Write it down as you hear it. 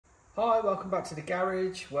Hi, welcome back to the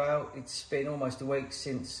garage. Well, it's been almost a week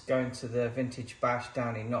since going to the Vintage Bash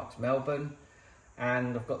down in Knox, Melbourne,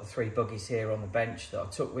 and I've got the three buggies here on the bench that I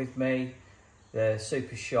took with me. The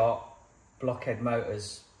Super Shot, Blockhead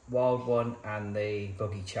Motors Wild One and the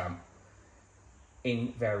Buggy Champ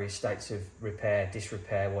in various states of repair,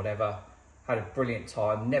 disrepair, whatever. Had a brilliant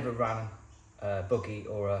time, never ran a buggy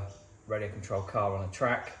or a radio control car on a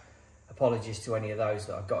track. Apologies to any of those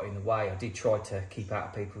that I got in the way. I did try to keep out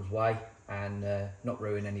of people's way and not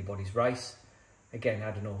ruin anybody's race. Again,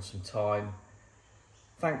 had an awesome time.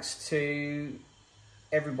 Thanks to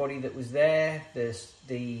everybody that was there. There's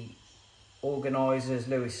the organisers,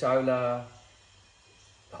 Louis Solar.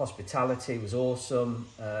 Hospitality was awesome.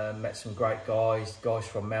 Met some great guys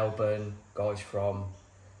from Melbourne, guys from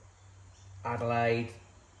Adelaide.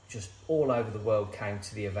 Just all over the world came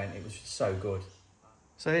to the event. It was so good.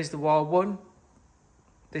 So here's the Wild One.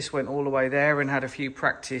 This went all the way there and had a few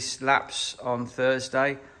practice laps on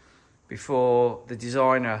Thursday before the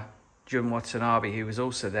designer, Jun Watanabe, who was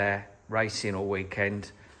also there racing all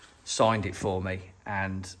weekend, signed it for me,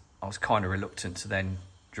 and I was kind of reluctant to then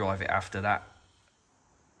drive it after that.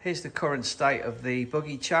 Here's the current state of the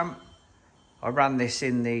Buggy Champ. I ran this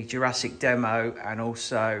in the Jurassic demo and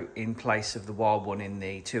also in place of the Wild One in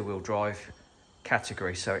the two-wheel drive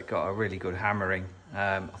category, so it got a really good hammering.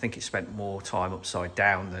 I think it spent more time upside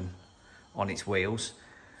down than on its wheels.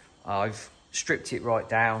 I've stripped it right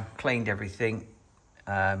down, cleaned everything,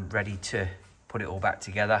 ready to put it all back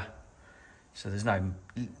together. So there's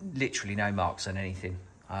literally no marks on anything.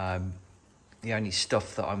 The only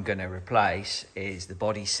stuff that I'm going to replace is the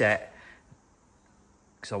body set,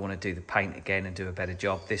 because I want to do the paint again and do a better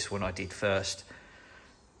job. This one I did first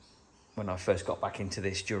when I first got back into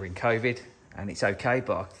this during COVID, and it's okay,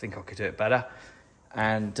 but I think I could do it better.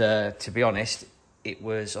 And to be honest, I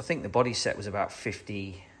think the body set was about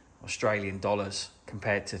 50 Australian dollars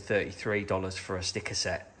compared to $33 for a sticker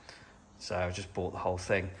set. So I just bought the whole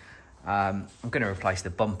thing. I'm going to replace the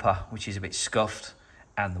bumper, which is a bit scuffed,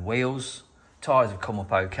 and the wheels. Tyres have come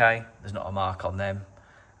up okay. There's not a mark on them.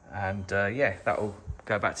 And yeah, that will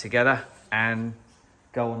go back together and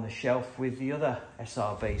go on the shelf with the other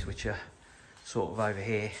SRBs, which are sort of over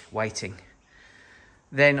here waiting.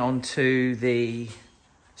 Then onto the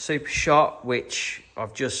Super Shot, which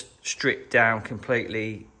I've just stripped down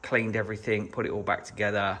completely, cleaned everything, put it all back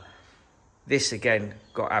together. This again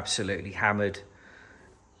got absolutely hammered.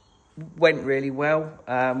 Went really well.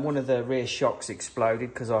 One of the rear shocks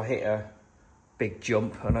exploded because I hit a big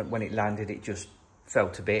jump, and when it landed it just fell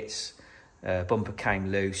to bits. Bumper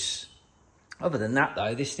came loose. Other than that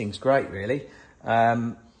though, this thing's great really.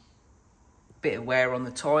 Bit of wear on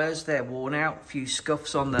the tyres, they're worn out. A few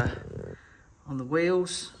scuffs on the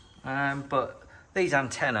wheels, but these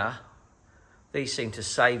antennae, these seem to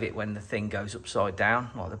save it when the thing goes upside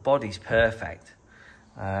down. Like, the body's perfect.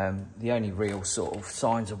 The only real sort of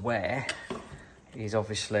signs of wear is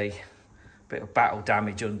obviously a bit of battle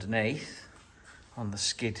damage underneath on the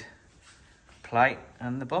skid plate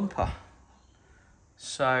and the bumper.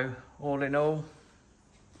 So all in all,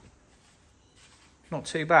 not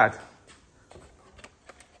too bad.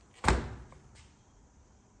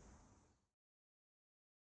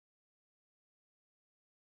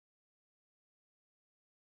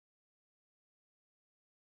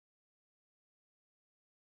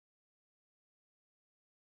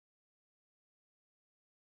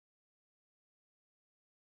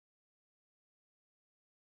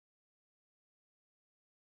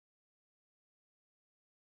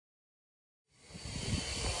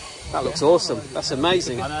 That looks awesome. That's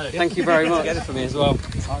amazing. Thank you very much. Get it for me as well.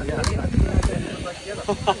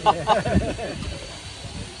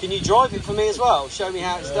 Can you drive it for me as well? Show me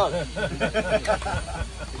how it's done.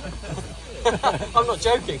 I'm not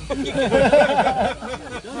joking.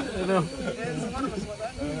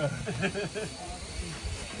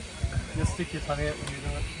 Just stick your tongue out when you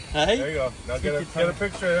do it. Hey? There you go. Now get a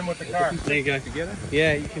picture of him with the car. There you go. Together?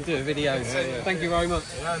 Yeah, you can do a video. So thank you very much.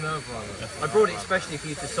 Yeah, no problem. I brought it especially for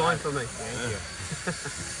you to sign for me. Thank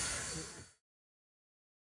you.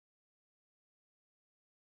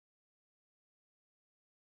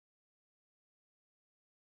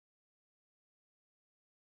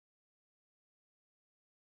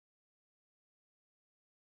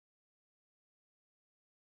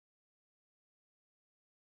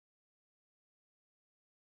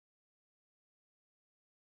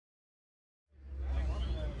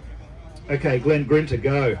 Okay, Glenn Grinter,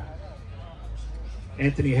 go.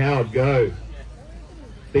 Anthony Howard, go.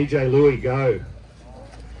 BJ Louis, go.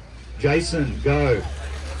 Jason, go.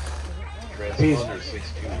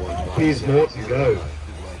 Piers Morton, go.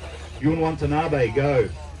 Yun Watanabe, go.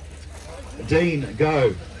 Dean,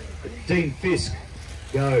 go. Dean Fisk,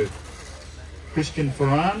 go. Christian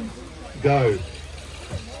Ferran, go.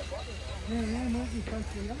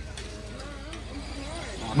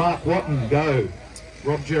 Mark Watton, go.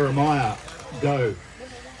 Rob Jeremiah, go.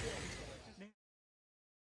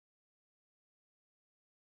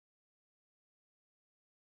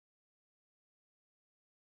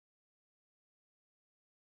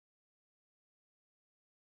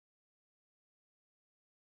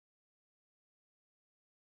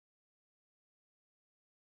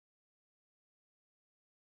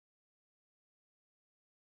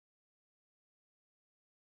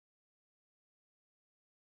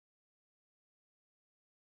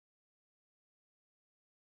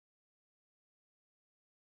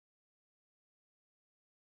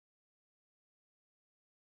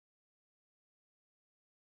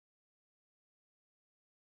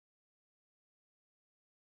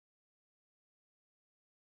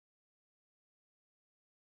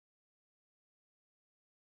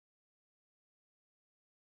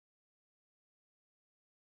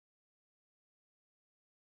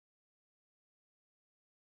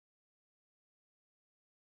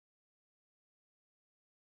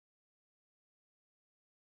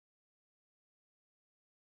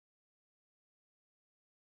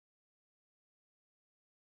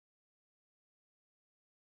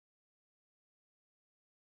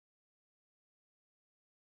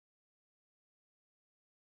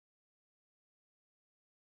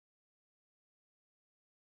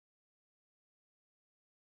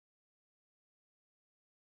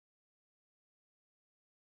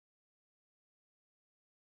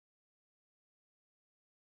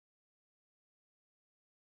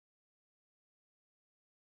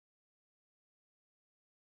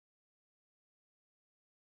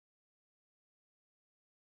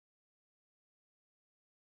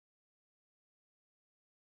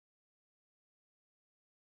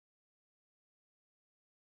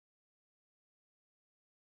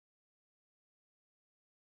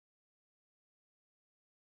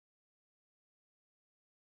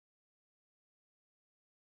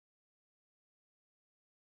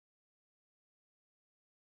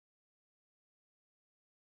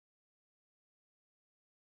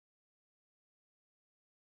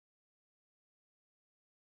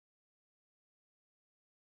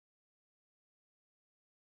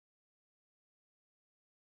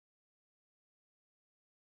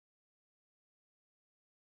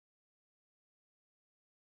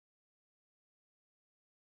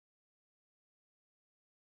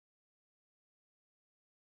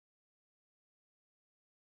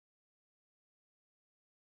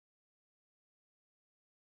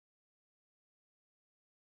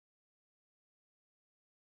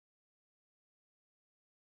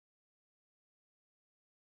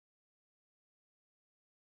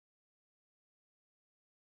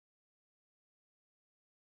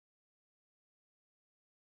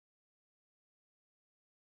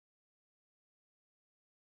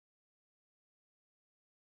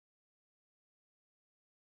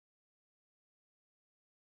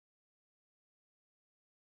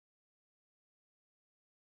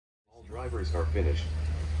 All drivers are finished.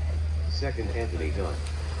 Second, Anthony done.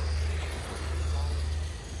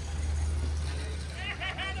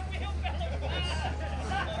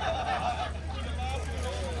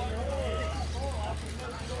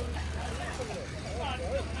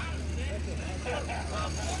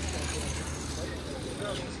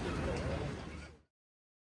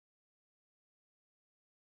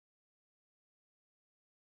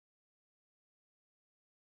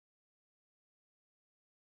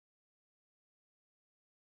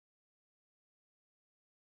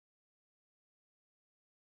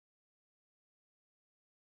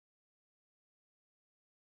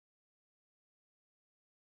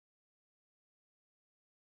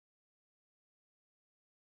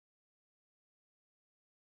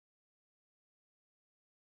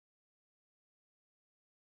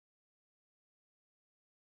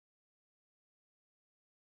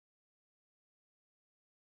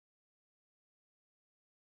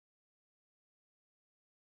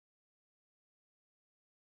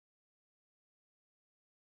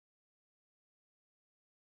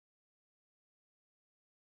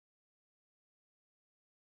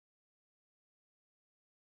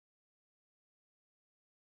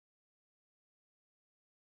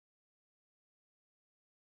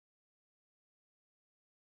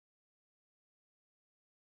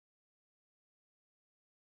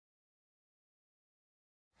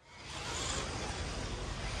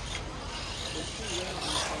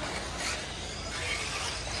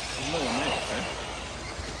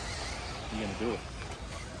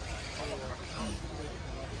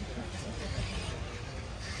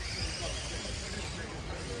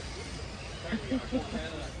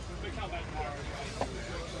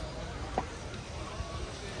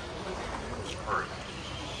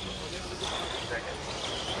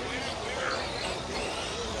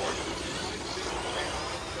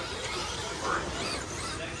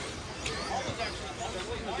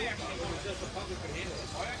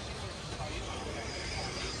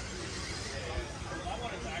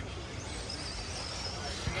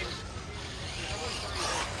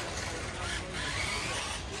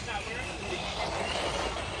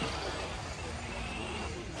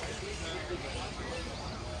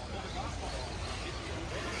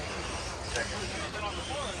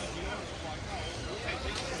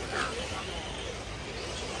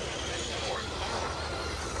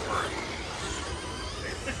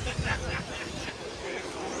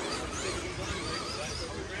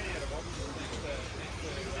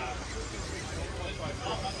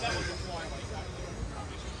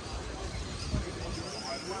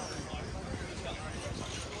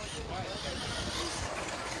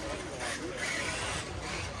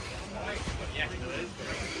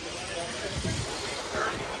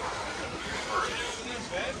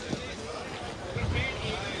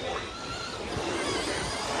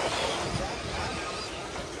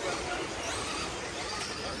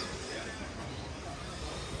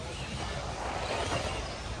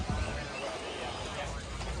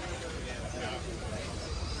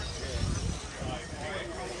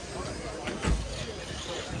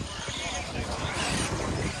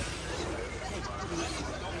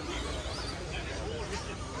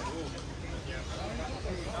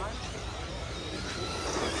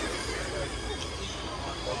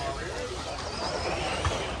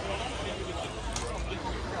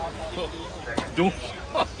 Don't.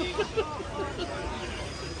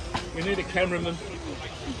 We need a cameraman.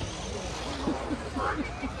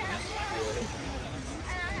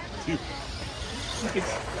 I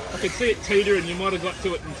could see it teeter and you might have got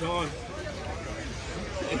to it in time.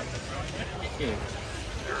 Yeah.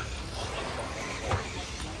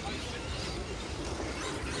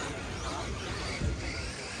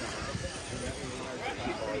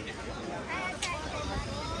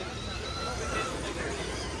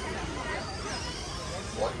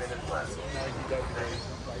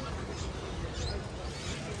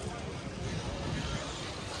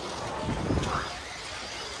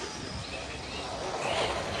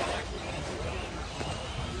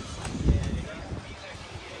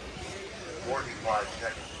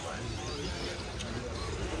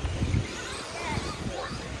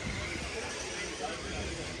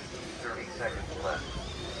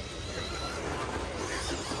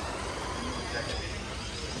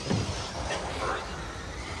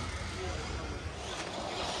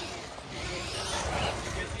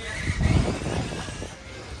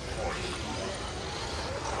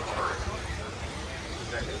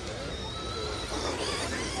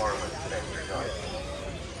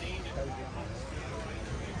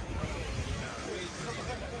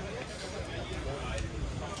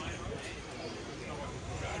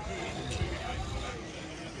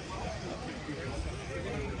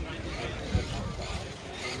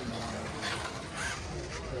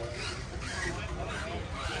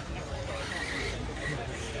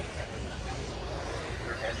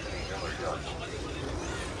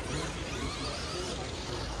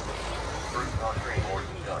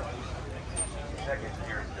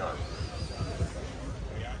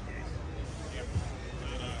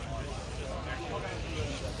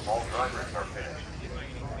 All drivers are finished.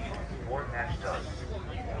 4 match done.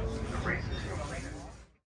 The race is completed.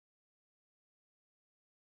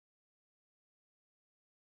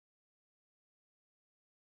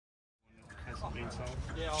 Hasn't been sold.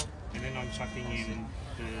 And then I'm chucking in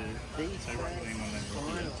the so right name on that.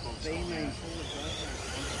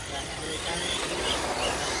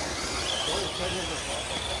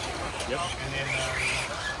 Yep. And then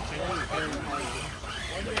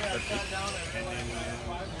and then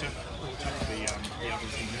chuck the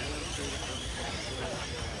others in there.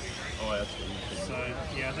 Oh, that's good. So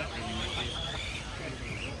yeah, that really matters.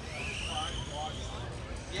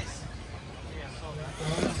 Yes.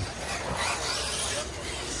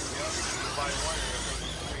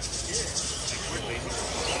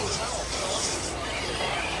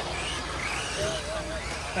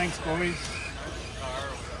 Thanks, boys.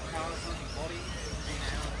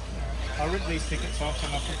 I'll rip these tickets off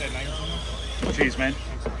and I'll put their names on them. Cheers, man.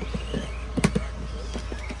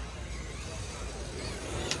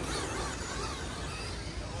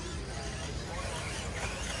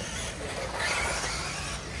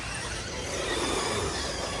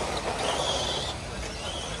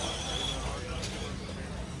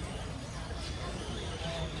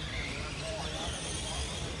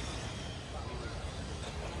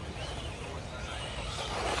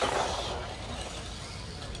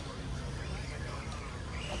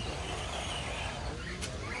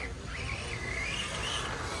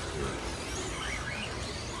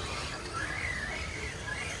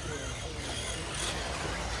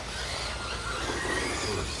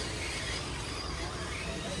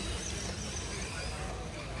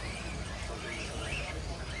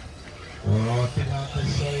 to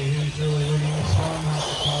see who's really winning this one.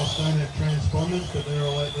 The cars don't have transponders, but they're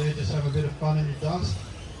all out there, just have a bit of fun in the dust.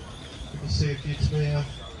 You can see a few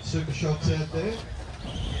super shots out there,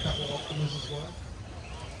 a couple of Optimas as well.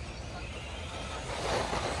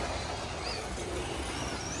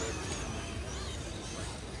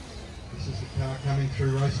 This is the car coming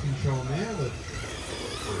through race control now that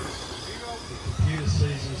the computer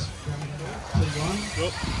sees us coming through. T1.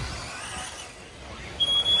 Yep.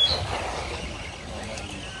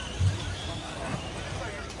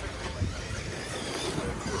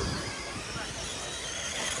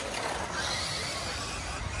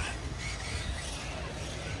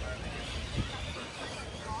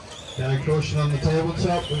 Okay, caution on the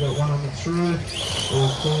tabletop, we've got one on the through, all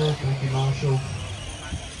clear, thank you Marshall.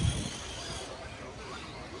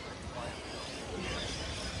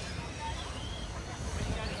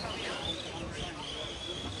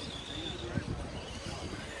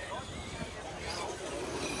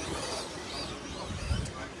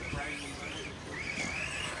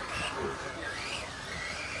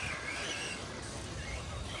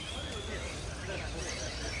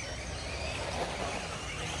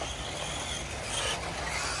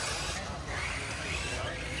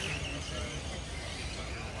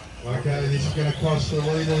 Okay, this is going to cost the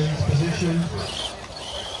leader his position.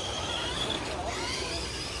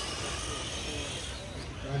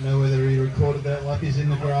 Don't know whether he recorded that lap. He's in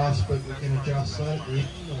the grass, but we can adjust that. Yeah,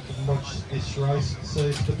 I can watch this race and see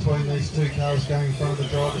it's between these two cars going in front of the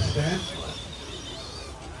driver's stand.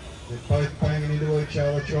 They're both banging into each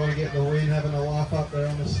other, trying to get the win, having a laugh up there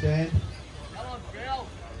on the stand. Come on, Bill.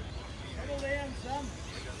 Settle down, son.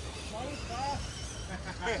 Slow fast.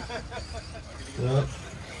 Yep.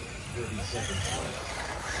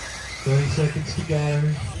 30 seconds to go.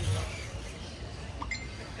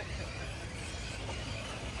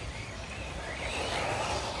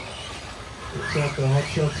 Looks like the hot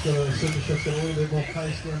shot's got a super shot's got a little bit more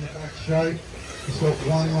pace there in the back straight. He's got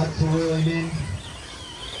one lap to wheel him in.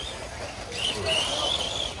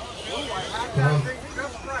 Well,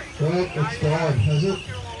 it's died, has it?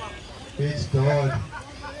 It's died.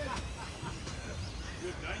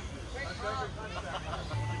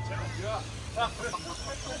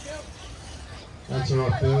 That's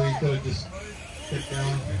alright, Bill, you could have just kept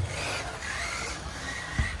going.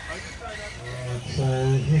 Alright, so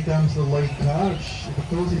here comes the lead car. If it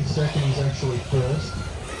goes in second, he's actually first.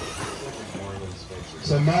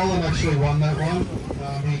 So Marlon actually won that one.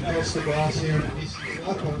 He crossed the grass here and missed his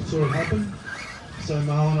lap, I saw it happen. So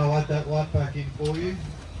Marlon, I'll add that lap back in for you.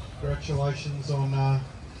 Congratulations on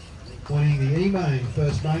winning the E-main.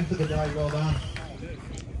 First main for the day, well done.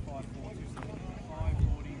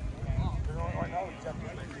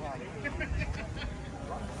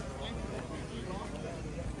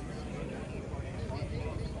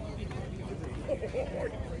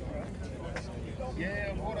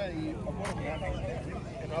 Yeah, I bought a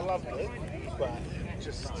and I loved it, but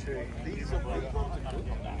just to these are really good.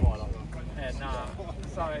 And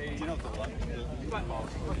so you know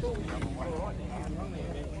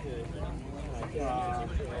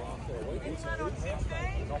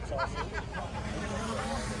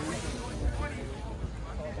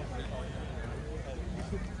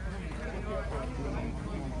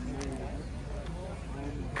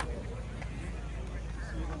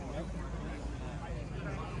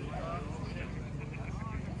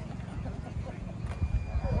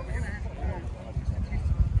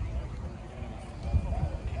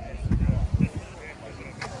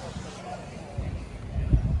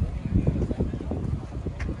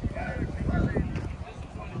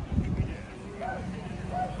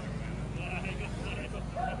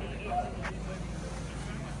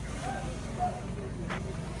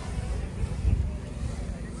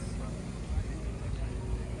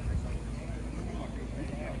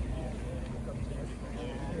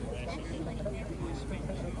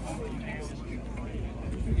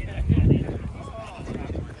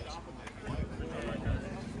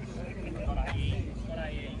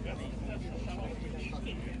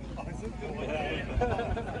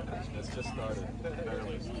It's just started.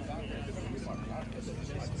 Barely.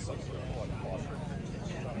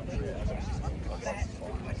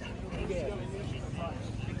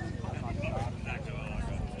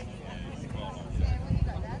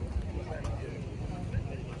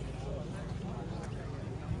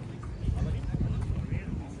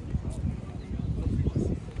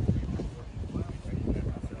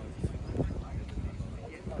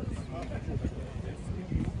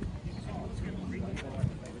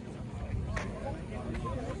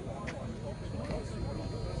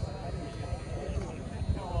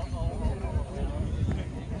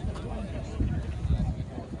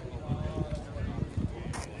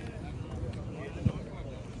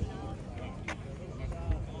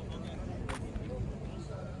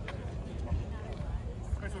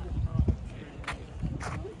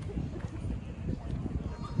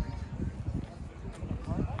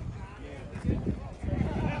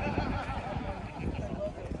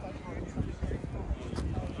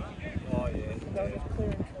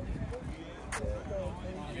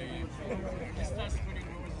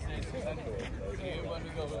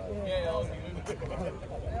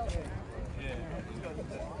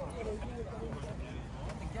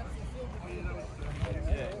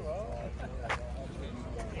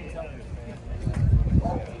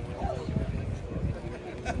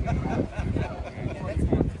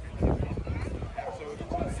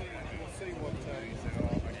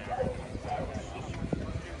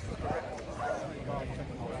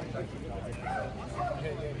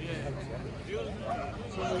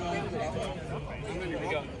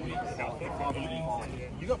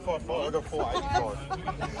 You got 5.5, I got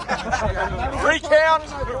 4.85. Recount!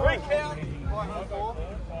 Recount!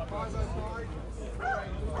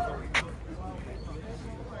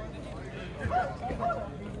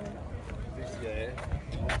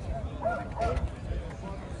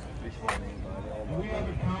 Do we have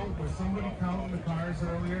a count? Was somebody counting the cars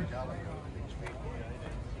earlier? Do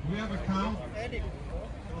we have a count?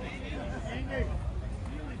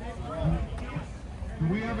 Do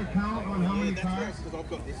we have a count on how many cars? Because I've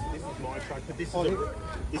got this is my truck, but this is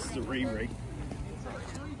a re-rig.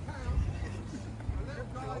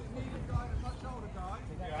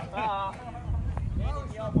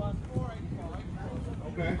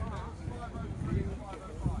 Okay.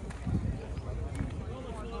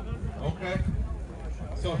 Okay.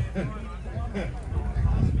 So,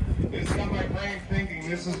 this got my brain thinking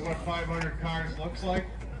this is what 500 cars looks like.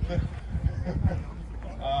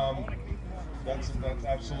 That's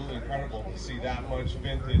absolutely incredible to see that much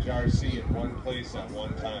vintage RC in one place at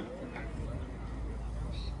one time.